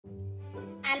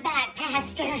I'm back,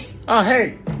 Pastor. Oh,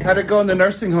 hey. How'd it go in the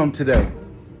nursing home today?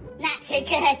 Not too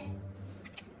good.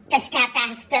 The staff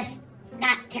asked us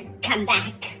not to come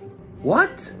back.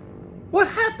 What? What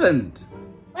happened?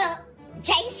 Well,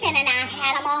 Jason and I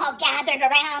had them all gathered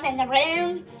around in the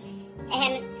room,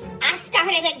 and I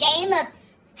started a game of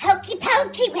hokey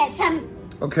pokey with them.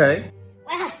 Okay.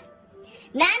 Well,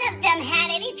 none of them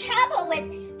had any trouble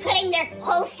with putting their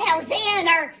whole selves in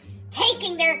or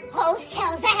taking their whole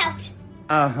selves out.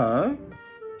 Uh-huh.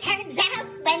 Turns out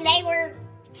when they were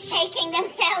shaking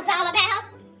themselves all about,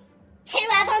 2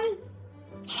 of them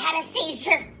had a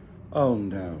seizure. Oh,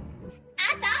 no.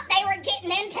 I thought they were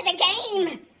getting into the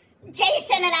game.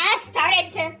 Jason and I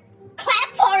started to clap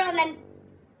for them and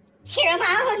cheer them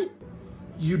on.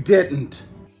 You didn't.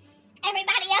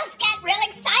 Everybody else got real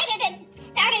excited and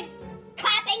started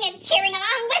clapping and cheering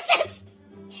along with us.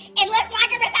 It looked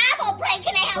like a revival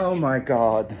breaking out. Oh, my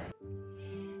God.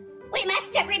 We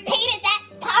must have repeated that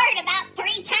part about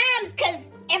 3 times because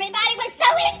everybody was so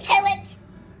into it.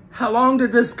 How long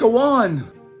did this go on?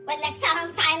 When the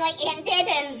song finally ended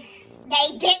and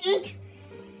they didn't,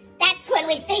 that's when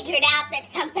we figured out that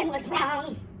something was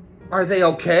wrong. Are they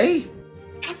okay?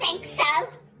 I think so.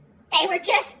 They were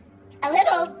just a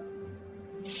little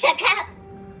shook up.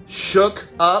 Shook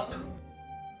up?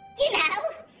 You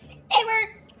know, they were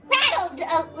rattled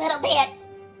a little bit.